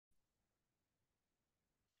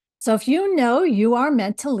So if you know you are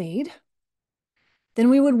meant to lead,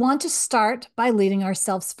 then we would want to start by leading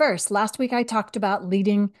ourselves first. Last week, I talked about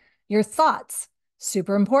leading your thoughts,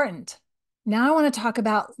 super important. Now I want to talk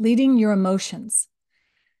about leading your emotions.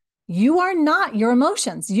 You are not your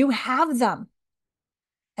emotions, you have them.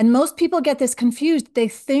 And most people get this confused. They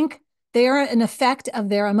think they are an effect of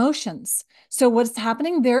their emotions. So what's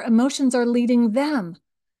happening? Their emotions are leading them.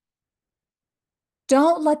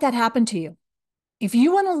 Don't let that happen to you. If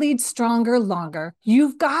you want to lead stronger, longer,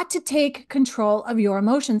 you've got to take control of your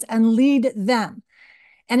emotions and lead them.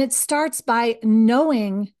 And it starts by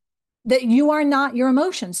knowing that you are not your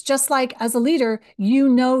emotions. Just like as a leader, you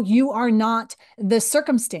know you are not the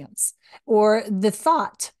circumstance or the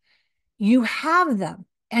thought. You have them,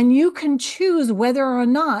 and you can choose whether or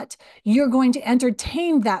not you're going to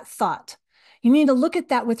entertain that thought. You need to look at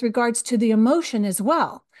that with regards to the emotion as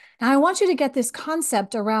well. Now, I want you to get this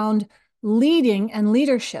concept around leading and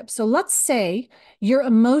leadership. So let's say your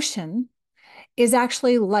emotion is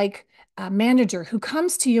actually like a manager who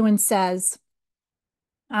comes to you and says,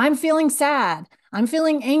 I'm feeling sad, I'm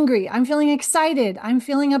feeling angry, I'm feeling excited, I'm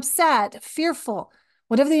feeling upset, fearful,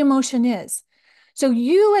 whatever the emotion is. So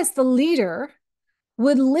you, as the leader,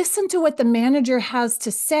 would listen to what the manager has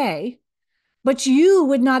to say, but you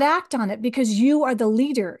would not act on it because you are the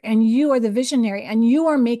leader and you are the visionary and you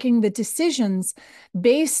are making the decisions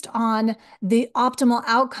based on the optimal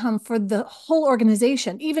outcome for the whole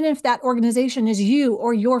organization, even if that organization is you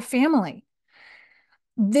or your family.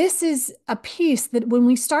 This is a piece that when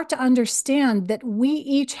we start to understand that we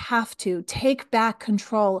each have to take back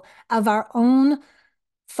control of our own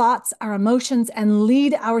thoughts, our emotions, and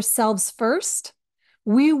lead ourselves first,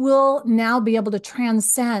 we will now be able to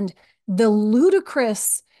transcend the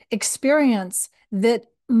ludicrous experience that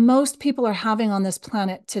most people are having on this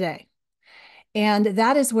planet today. And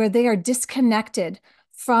that is where they are disconnected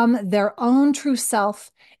from their own true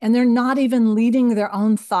self, and they're not even leading their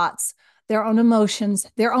own thoughts, their own emotions,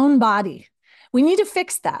 their own body. We need to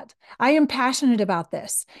fix that. I am passionate about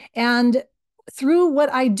this. And through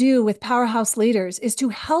what I do with powerhouse leaders is to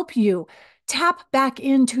help you tap back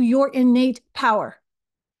into your innate power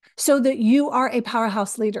so that you are a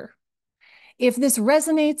powerhouse leader. If this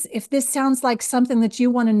resonates, if this sounds like something that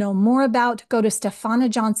you want to know more about, go to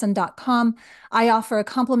stephanajohnson.com. I offer a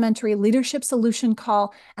complimentary leadership solution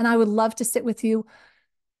call, and I would love to sit with you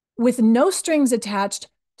with no strings attached,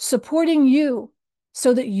 supporting you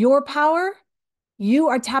so that your power, you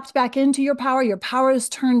are tapped back into your power is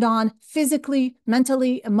turned on physically,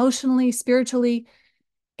 mentally, emotionally, spiritually,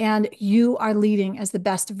 and you are leading as the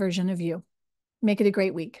best version of you. Make it a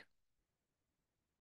great week.